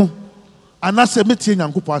 Metie eno. Ana say metie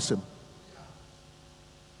Nyankopon asem.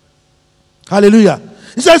 Hallelujah.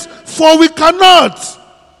 He says, for we cannot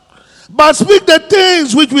but speak the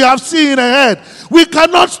things which we have seen ahead. We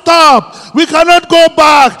cannot stop. We cannot go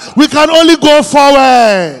back. We can only go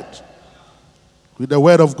forward. With the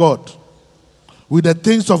word of God. With the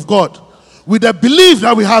things of God. With the belief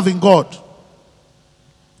that we have in God.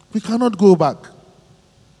 We cannot go back.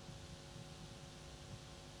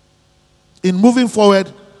 In moving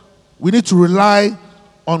forward, we need to rely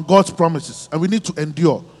on God's promises. And we need to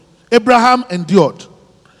endure. Abraham endured.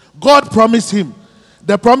 God promised him.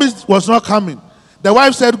 The promise was not coming. The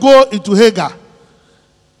wife said, go into Hagar.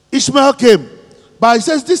 Ishmael came. But he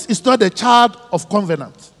says, this is not the child of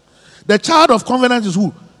covenant. The child of covenant is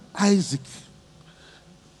who? Isaac.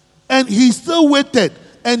 And he still waited,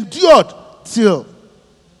 endured till.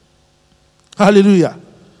 Hallelujah.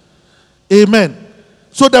 Amen.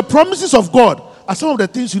 So the promises of God are some of the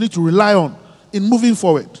things you need to rely on in moving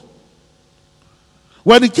forward.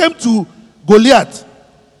 When it came to Goliath,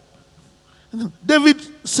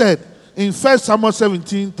 David said in 1 Samuel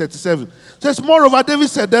 17:37, says, moreover, David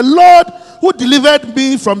said, the Lord who delivered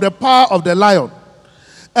me from the power of the lion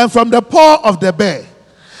and from the paw of the bear,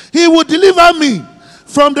 he will deliver me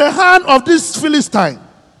from the hand of this Philistine.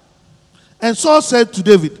 And Saul said to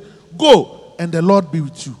David, go, and the Lord be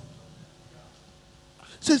with you.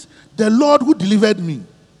 He says, the Lord who delivered me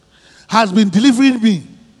has been delivering me.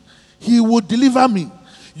 He will deliver me.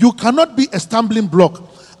 You cannot be a stumbling block.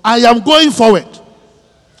 I am going forward.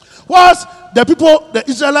 Whilst the people, the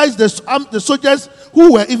Israelites, the soldiers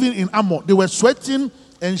who were even in armor, they were sweating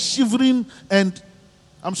and shivering and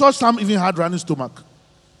I'm sure some even had running stomach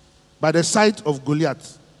by the sight of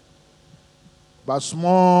Goliath. But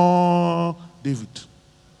small David.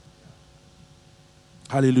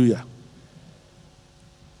 Hallelujah.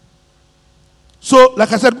 So,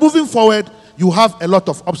 like I said, moving forward, you have a lot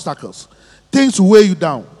of obstacles. Things will weigh you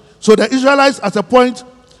down. So the Israelites at a point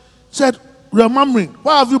said, remembering,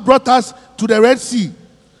 why have you brought us to the Red Sea?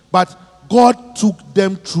 But God took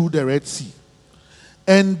them through the Red Sea.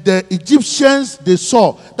 And the Egyptians, they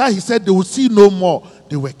saw that he said they would see no more.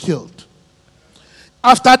 They were killed.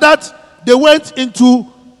 After that, they went into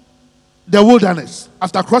the wilderness.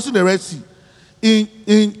 After crossing the Red Sea,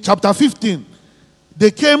 in chapter 15,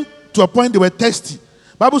 they came to a point they were thirsty.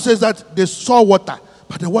 Bible says that they saw water,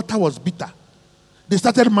 but the water was bitter. They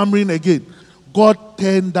started murmuring again. God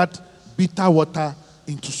turned that bitter water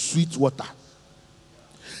into sweet water.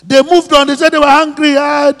 They moved on. They said they were hungry.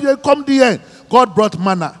 They come the end. God brought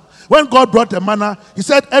manna. When God brought the manna, he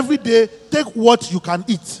said every day, take what you can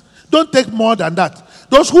eat. Don't take more than that.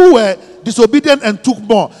 Those who were disobedient and took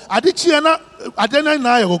more.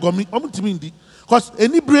 Because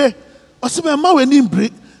any bre, osimema we ni bre,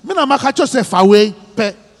 me na makacho se fawe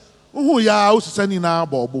pe. Uhu ya usisani na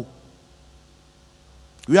bobo.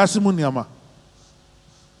 We are simuniama.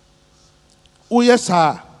 Uye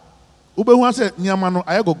sa. Ube hu ase niama no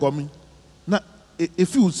ayego gomi. Na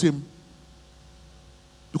if you same.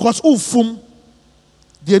 Because ufum,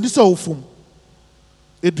 the endisa ufum.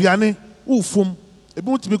 Eduane ufum. Ebi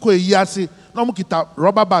mutimi ko eyase na mu kita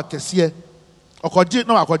rubber bag kesiye. Okoji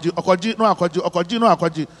no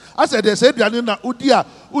akoji. I said they said eduane na udia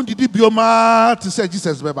undidi bioma to say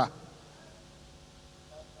Jesus beba.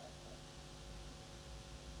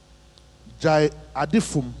 Jai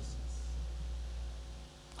adifum.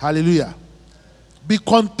 Hallelujah. Be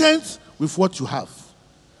content with what you have.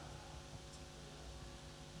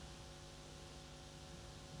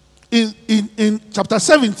 In chapter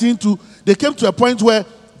 17 too, they came to a point where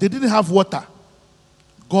they didn't have water.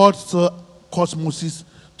 God caused Moses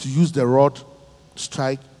to use the rod,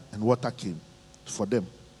 strike, and water came for them.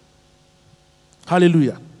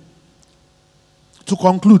 Hallelujah. To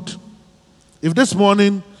conclude, if this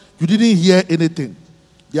morning you didn't hear anything,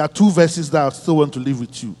 there are two verses that I still want to leave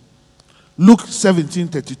with you. Luke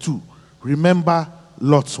 17:32. Remember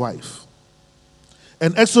Lot's wife.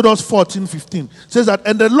 And Exodus 14:15 says that,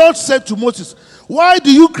 and the Lord said to Moses, why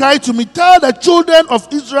do you cry to me? Tell the children of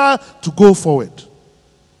Israel to go forward.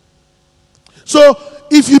 So,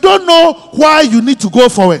 if you don't know why you need to go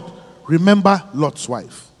forward, remember Lot's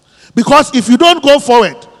wife. Because if you don't go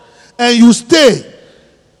forward and you stay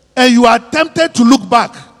and you are tempted to look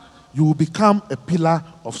back, you will become a pillar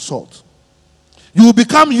of salt. You will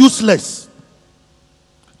become useless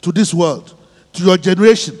to this world, to your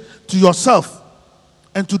generation, to yourself,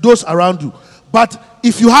 and to those around you. But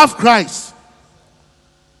if you have Christ,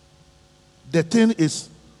 the thing is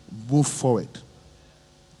move forward.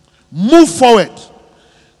 Move forward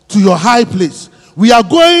to your high place. We are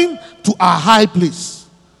going to our high place.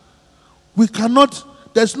 We cannot,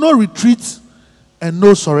 there's no retreat and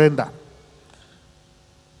no surrender.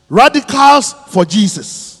 Radicals for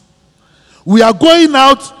Jesus. We are going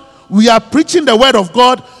out, we are preaching the word of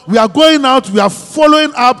God. We are going out, we are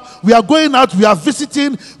following up. We are going out, we are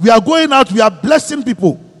visiting. We are going out, we are blessing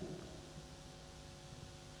people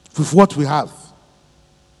with what we have.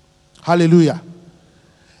 Hallelujah.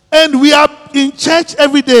 And we are in church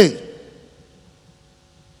every day.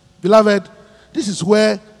 Beloved, this is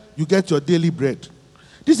where you get your daily bread.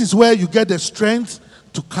 This is where you get the strength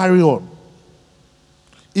to carry on.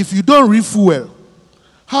 If you don't refuel,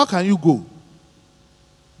 how can you go?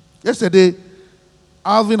 Yesterday,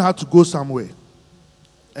 Alvin had to go somewhere.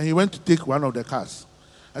 And he went to take one of the cars.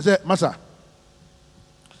 I said, Master,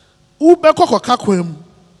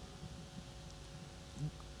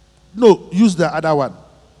 no, use the other one.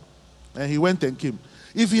 And he went and came.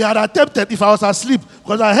 If he had attempted, if I was asleep,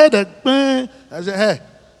 because I heard a I said, hey,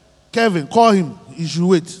 Kevin, call him. He should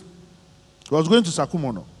wait. He was going to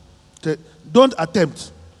Sakumono. Said, don't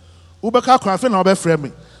attempt. Ubeka Krafen Obe frame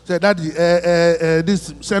me. Said, Daddy,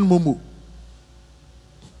 this send Mumu.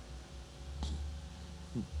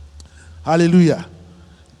 Hallelujah.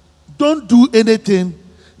 Don't do anything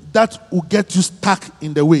that will get you stuck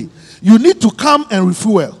in the way. You need to come and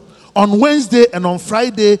refuel on Wednesday and on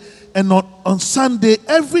Friday and on Sunday.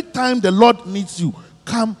 Every time the Lord needs you,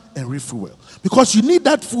 come and refuel. Because you need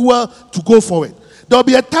that fuel to go forward. There will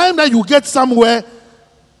be a time that you get somewhere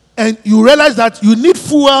and you realize that you need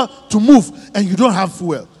fuel to move and you don't have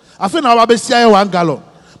fuel. I think I will say 1 gallon.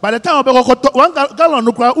 By the time I will 1 gallon,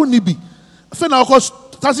 no cry unibi. I think I will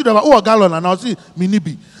start a gallon and I'll see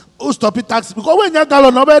minibi. who stop it taxi because when you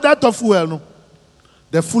gallon no that of fuel no.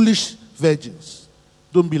 The foolish virgins.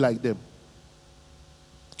 Don't be like them.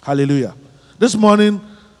 Hallelujah. This morning,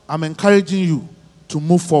 I'm encouraging you to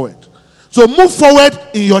move forward. So move forward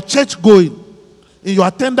in your church going, in your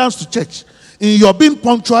attendance to church, in your being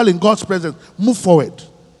punctual in God's presence. Move forward.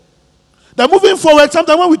 The moving forward,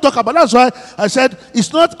 sometimes when we talk about, that's why I said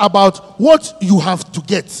it's not about what you have to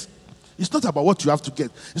get. It's not about what you have to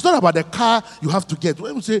get. It's not about the car you have to get.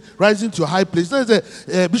 When we say rising to a high place, there's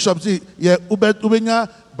a bishop say, yeah, ubenya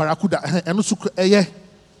barakuda, and also ube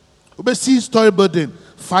 6-story building,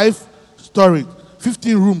 5-story,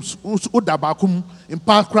 15 rooms, udabakum, in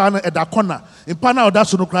park krana at the corner, in pana oda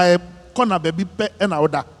sunu cry, corner baby pe and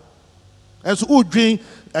oda. And so who drink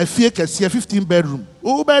a fake 15 bedroom.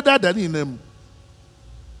 Who better than in them?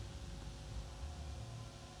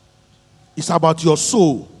 It's about your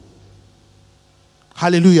soul.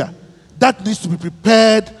 Hallelujah. That needs to be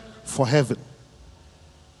prepared for heaven.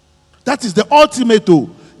 That is the ultimate, though.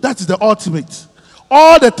 That is the ultimate.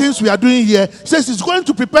 All the things we are doing here says he's going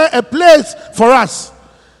to prepare a place for us.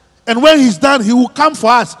 And when he's done, he will come for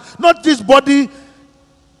us. Not this body,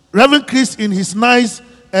 Reverend Chris in his nice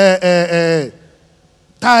tie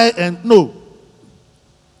and no.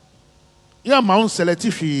 Yeah, my own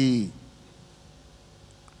selective. Yeah,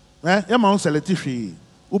 my own selective.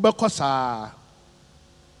 Ubekosa.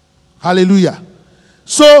 Hallelujah.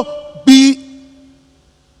 So be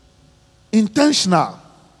intentional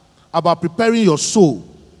about preparing your soul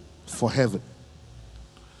for heaven.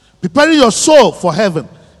 Preparing your soul for heaven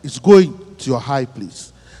is going to your high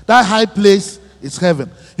place. That high place is heaven.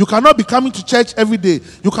 You cannot be coming to church every day.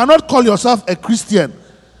 You cannot call yourself a Christian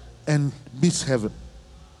and miss heaven.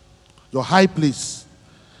 Your high place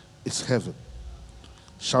is heaven.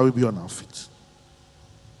 Shall we be on our feet?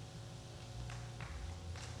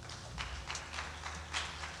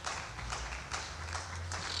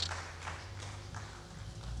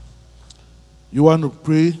 You want to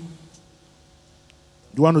pray?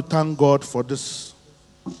 You want to thank God for this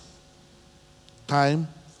time?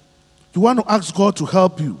 You want to ask God to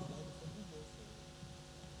help you.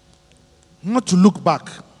 Not to look back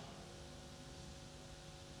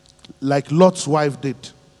like Lot's wife did.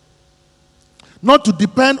 Not to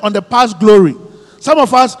depend on the past glory. Some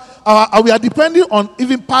of us, we are depending on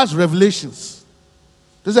even past revelations.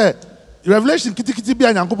 They say, Revelation, kiti bi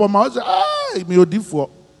anyankopon ma, say, me odifo.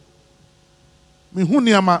 Me hu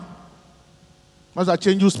niama. Must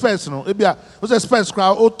change your space no. Ebia, what's a space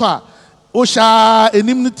crowd ota. O sha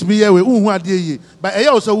enim ni timi ye we hu ade ye. But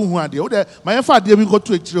eya o say hu ade. O de my fa ade bi go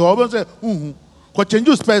to ekire. O say hu. Ko change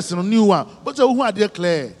your space no new one. But say hu ade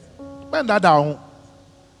clear. Bend that down.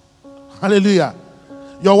 Hallelujah.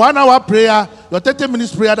 Your 1 hour prayer, your 30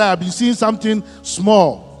 minutes prayer that I've been seeing something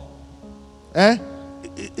small.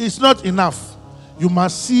 It's not enough. You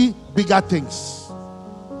must see bigger things.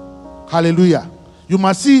 Hallelujah. You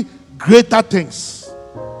must see greater things.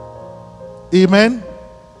 Amen.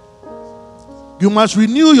 You must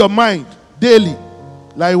renew your mind daily.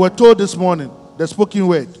 Like we were told this morning, the spoken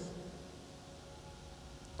word.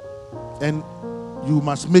 And you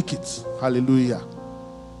must make it. Hallelujah.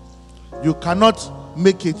 You cannot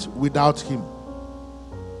make it without him.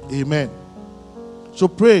 Amen. So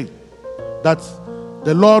pray that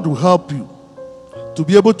the Lord will help you to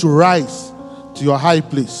be able to rise to your high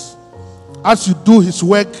place. As you do his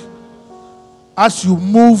work, as you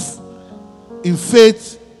move in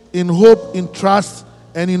faith, in hope, in trust,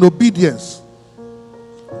 and in obedience,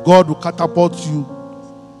 God will catapult you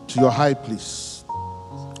to your high place.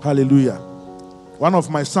 Hallelujah. One of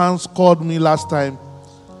my sons called me last time,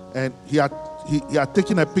 and he had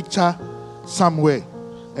taken a picture somewhere,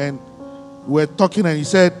 and we were talking, and he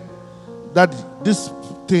said that this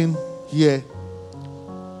thing here,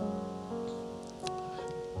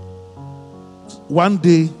 one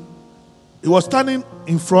day he was standing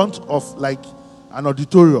in front of like an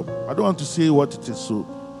auditorium. I don't want to say what it is, so.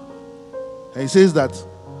 And he says that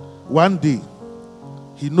one day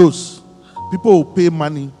he knows people will pay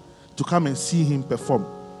money to come and see him perform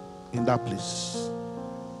in that place.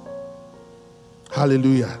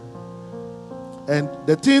 Hallelujah. And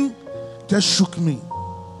the thing just shook me.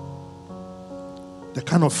 The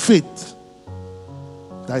kind of faith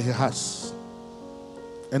that he has.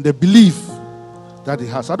 And the belief that he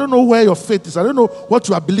has. I don't know where your faith is. I don't know what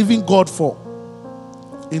you are believing God for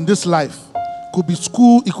in this life. It could be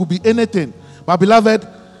school, it could be anything. But beloved,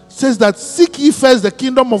 says that seek ye first the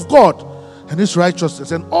kingdom of God and his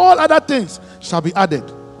righteousness, and all other things shall be added.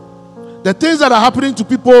 The things that are happening to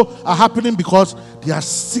people are happening because they are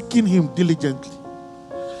seeking him diligently.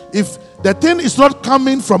 If the thing is not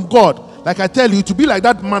coming from God, Like I tell you, to be like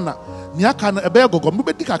that manna. You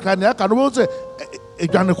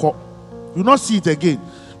will not see it again.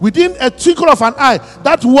 Within a twinkle of an eye,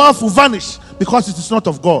 that wealth will vanish because it is not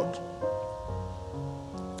of God.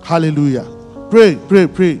 Hallelujah. Pray, pray,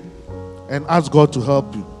 pray. And ask God to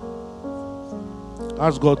help you.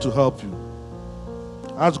 Ask God to help you.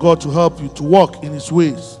 Ask God to help you to walk in His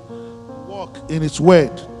ways, to walk in His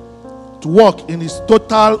word, to walk in His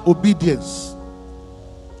total obedience.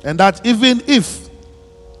 And that even if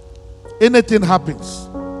anything happens,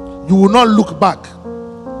 you will not look back,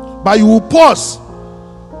 but you will pause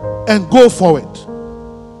and go forward.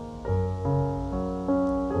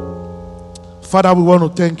 Father, we want to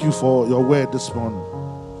thank you for your word this morning.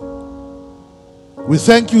 We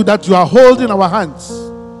thank you that you are holding our hands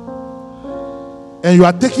and you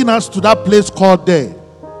are taking us to that place called there.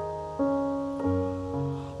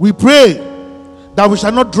 We pray that we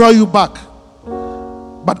shall not draw you back,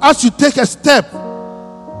 but as you take a step,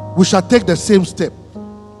 we shall take the same step.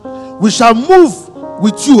 We shall move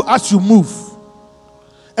with you as you move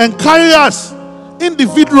and carry us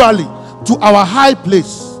individually to our high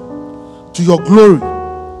place, to your glory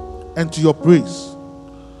and to your praise.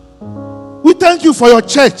 We thank you for your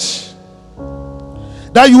church,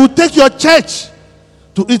 that you will take your church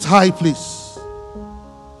to its high place.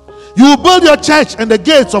 You will build your church, and the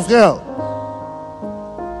gates of hell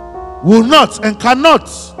will not and cannot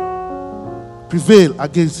prevail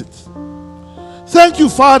against it. Thank you,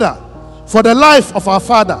 Father, for the life of our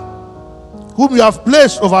Father, whom you have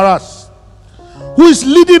placed over us, who is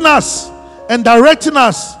leading us and directing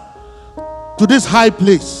us to this high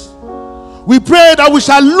place. We pray that we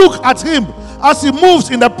shall look at him as he moves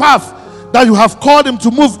in the path that you have called him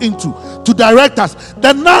to move into, to direct us.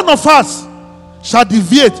 That none of us shall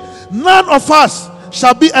deviate, none of us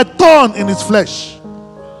shall be a thorn in his flesh,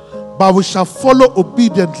 but we shall follow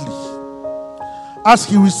obediently as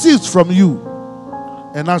he receives from you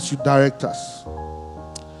and as you direct us.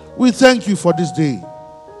 We thank you for this day.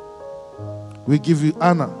 We give you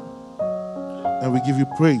honor and we give you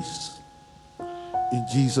praise in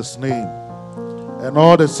Jesus' name. And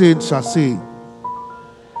all the saints shall say,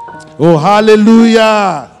 oh,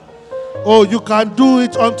 hallelujah. Oh, you can do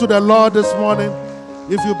it unto the Lord this morning.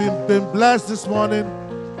 If you've been blessed this morning,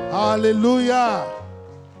 hallelujah.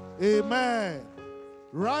 Amen.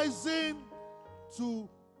 Rising to